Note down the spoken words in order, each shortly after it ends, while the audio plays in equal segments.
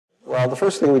Well, the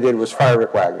first thing we did was fire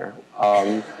Rick Wagner.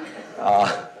 And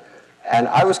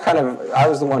I was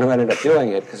the one who ended up doing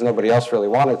it because nobody else really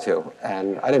wanted to.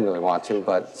 And I didn't really want to,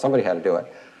 but somebody had to do it.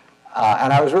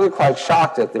 And I was really quite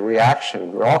shocked at the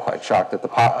reaction. We were all quite shocked at the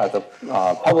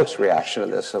public's reaction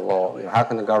to this. Of, well, how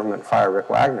can the government fire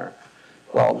Rick Wagner?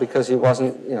 Well, because he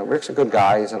wasn't, Rick's a good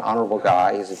guy. He's an honorable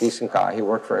guy. He's a decent guy. He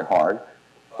worked very hard.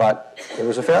 But it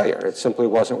was a failure. It simply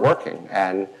wasn't working.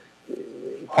 And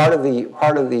part of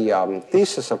the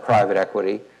thesis of private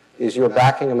equity is you're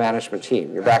backing a management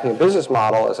team. You're backing a business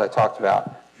model, as I talked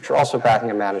about, but you're also backing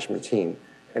a management team.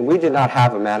 And we did not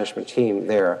have a management team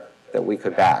there that we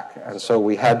could back. And so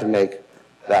we had to make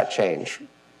that change.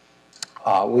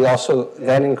 We also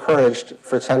then encouraged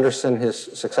Fritz Henderson, his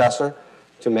successor,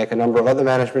 to make a number of other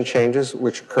management changes,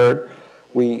 which occurred.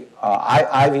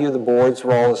 I view the board's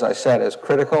role, as I said, as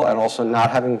critical and also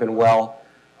not having been well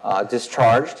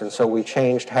discharged. And so we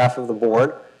changed half of the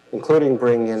board, including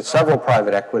bringing in several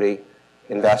private equity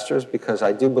investors, because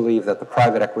I do believe that the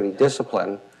private equity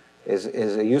discipline is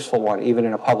a useful one, even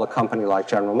in a public company like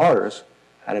General Motors.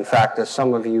 And in fact, as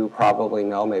some of you probably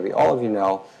know, maybe all of you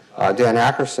know, Dan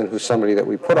Ackerson, who's somebody that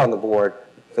we put on the board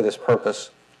for this purpose,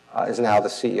 is now the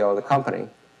CEO of the company.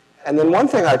 And then one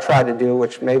thing I tried to do,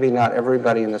 which maybe not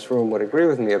everybody in this room would agree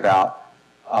with me about,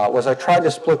 was I tried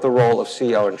to split the role of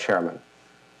CEO and chairman.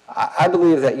 I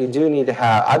believe that you do need to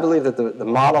have, I believe that the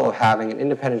model of having an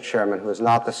independent chairman who is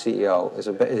not the CEO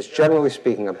is generally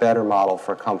speaking a better model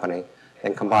for a company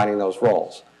than combining those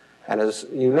roles. And as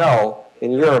you know,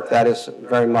 in Europe, that is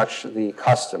very much the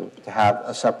custom to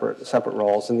have separate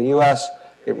roles. In the US,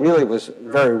 it really was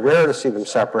very rare to see them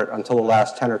separate until the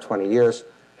last 10 or 20 years.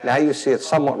 Now you see it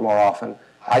somewhat more often.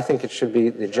 I think it should be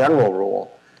the general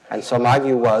rule. And so my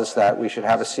view was that we should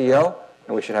have a CEO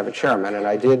and we should have a chairman. And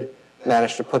I did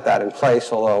manage to put that in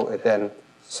place, although it then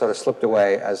sort of slipped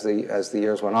away as the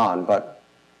years went on. But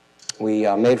we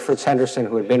made Fritz Henderson,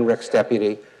 who had been Rick's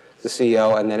deputy, the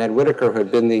CEO, and then Ed Whitaker, who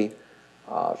had been the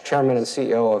chairman and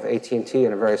CEO of AT&T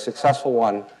and a very successful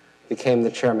one, became the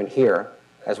chairman here,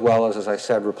 as well as I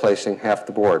said, replacing half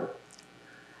the board.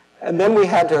 And then we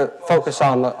had to focus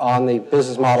on the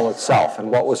business model itself and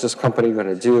what was this company going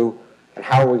to do and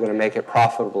how are we going to make it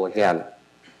profitable again.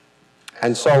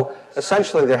 And so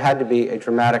essentially there had to be a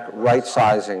dramatic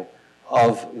right-sizing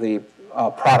of the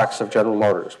products of General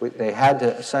Motors. They had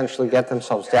to essentially get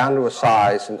themselves down to a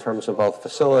size in terms of both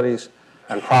facilities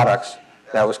and products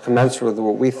that was commensurate with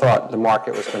what we thought the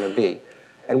market was going to be.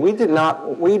 And we did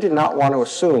not want to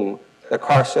assume that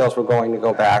car sales were going to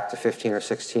go back to 15 or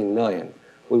 16 million.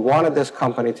 We wanted this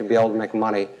company to be able to make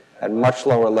money at much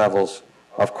lower levels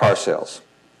of car sales.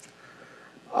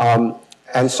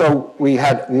 And so we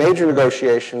had major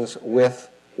negotiations with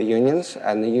the unions,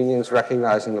 and the unions,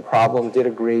 recognizing the problem, did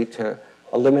agree to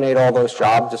eliminate all those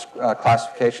job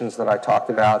classifications that I talked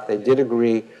about. They did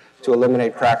agree to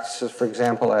eliminate practices, for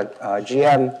example, at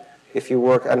GM, if you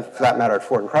work, and for that matter at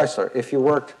Ford and Chrysler, if you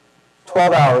worked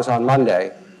 12 hours on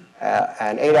Monday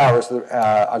and 8 hours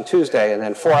on Tuesday and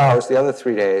then 4 hours the other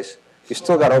 3 days, you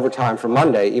still got overtime for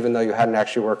Monday, even though you hadn't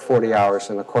actually worked 40 hours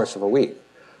in the course of a week.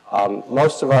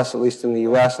 Most of us, at least in the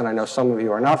U.S., and I know some of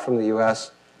you are not from the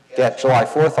U.S., get July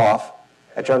 4th off.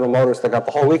 At General Motors, they got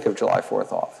the whole week of July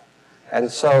 4th off. And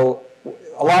so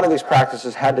a lot of these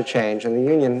practices had to change, and the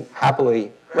union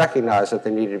happily recognized that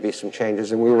there needed to be some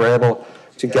changes, and we were able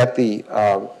to get the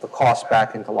costs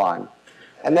back into line.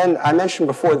 And then I mentioned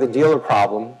before the dealer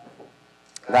problem.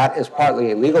 That is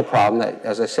partly a legal problem that,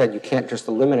 as I said, you can't just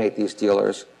eliminate these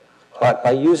dealers. But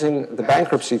by using the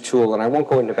bankruptcy tool, and I won't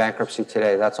go into bankruptcy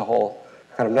today, that's a whole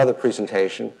kind of another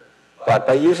presentation. But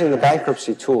by using the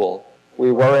bankruptcy tool,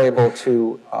 we were able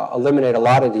to eliminate a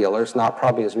lot of dealers, not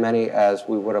probably as many as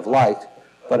we would have liked,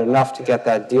 but enough to get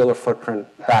that dealer footprint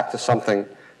back to something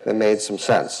that made some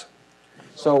sense.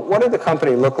 So what did the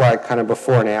company look like kind of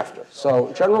before and after?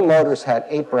 So General Motors had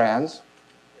 8 brands.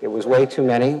 It was way too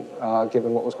many,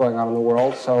 given what was going on in the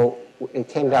world. So it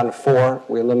came down to 4.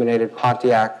 We eliminated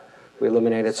Pontiac. We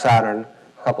eliminated Saturn,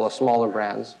 a couple of smaller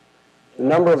brands. The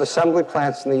number of assembly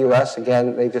plants in the U.S.,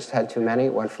 again, they just had too many.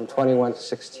 It went from 21 to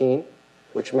 16,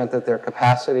 which meant that their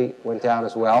capacity went down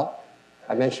as well.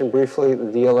 I mentioned briefly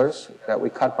the dealers that we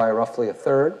cut by roughly a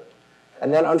third.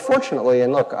 And then unfortunately,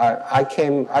 and look, I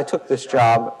took this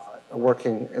job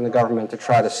working in the government to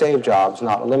try to save jobs,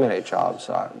 not eliminate jobs.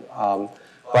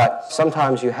 But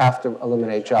sometimes you have to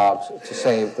eliminate jobs to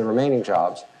save the remaining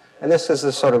jobs. And this is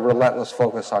this sort of relentless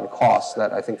focus on costs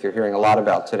that I think you're hearing a lot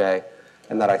about today,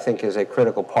 and that I think is a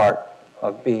critical part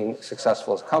of being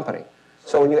successful as a company.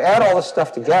 So when you add all this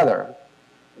stuff together,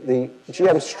 the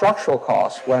GM structural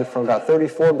costs went from about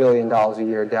 $34 billion a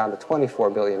year down to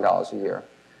 $24 billion a year.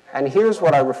 And here's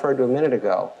what I referred to a minute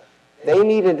ago. They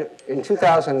needed, in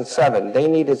 2007, they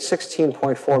needed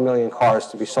 16.4 million cars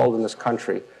to be sold in this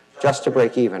country just to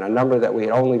break even, a number that we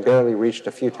had only barely reached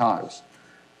a few times.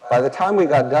 By the time we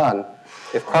got done,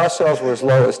 if car sales were as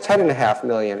low as 10.5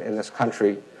 million in this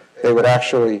country, they would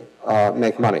actually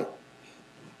make money.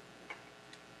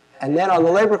 And then on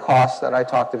the labor costs that I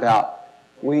talked about,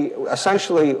 we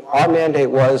essentially, our mandate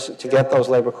was to get those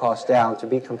labor costs down to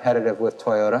be competitive with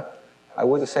Toyota. I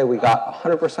wouldn't say we got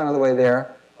 100% of the way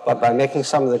there, but by making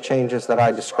some of the changes that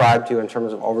I described to you in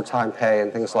terms of overtime pay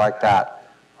and things like that,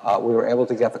 we were able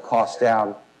to get the costs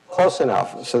down close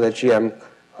enough so that GM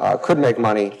could make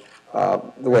money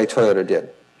the way Toyota did.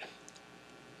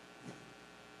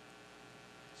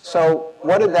 So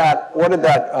what did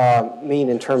that mean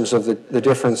in terms of the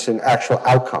difference in actual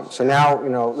outcomes? So now, you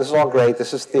know, this is all great.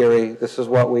 This is theory. This is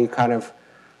what we kind of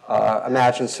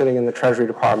imagine sitting in the Treasury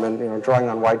Department, you know, drawing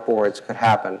on whiteboards could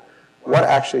happen. What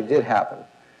actually did happen?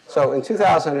 So in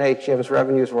 2008, GM's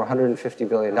revenues were $150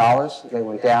 billion. They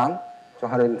went down to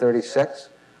 136.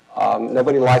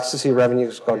 Nobody likes to see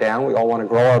revenues go down. We all want to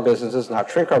grow our businesses,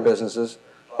 not shrink our businesses.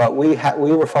 But we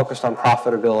were focused on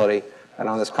profitability and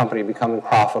on this company becoming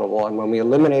profitable. And when we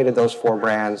eliminated those 4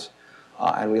 brands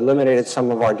and we eliminated some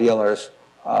of our dealers,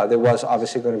 there was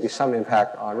obviously going to be some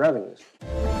impact on revenues.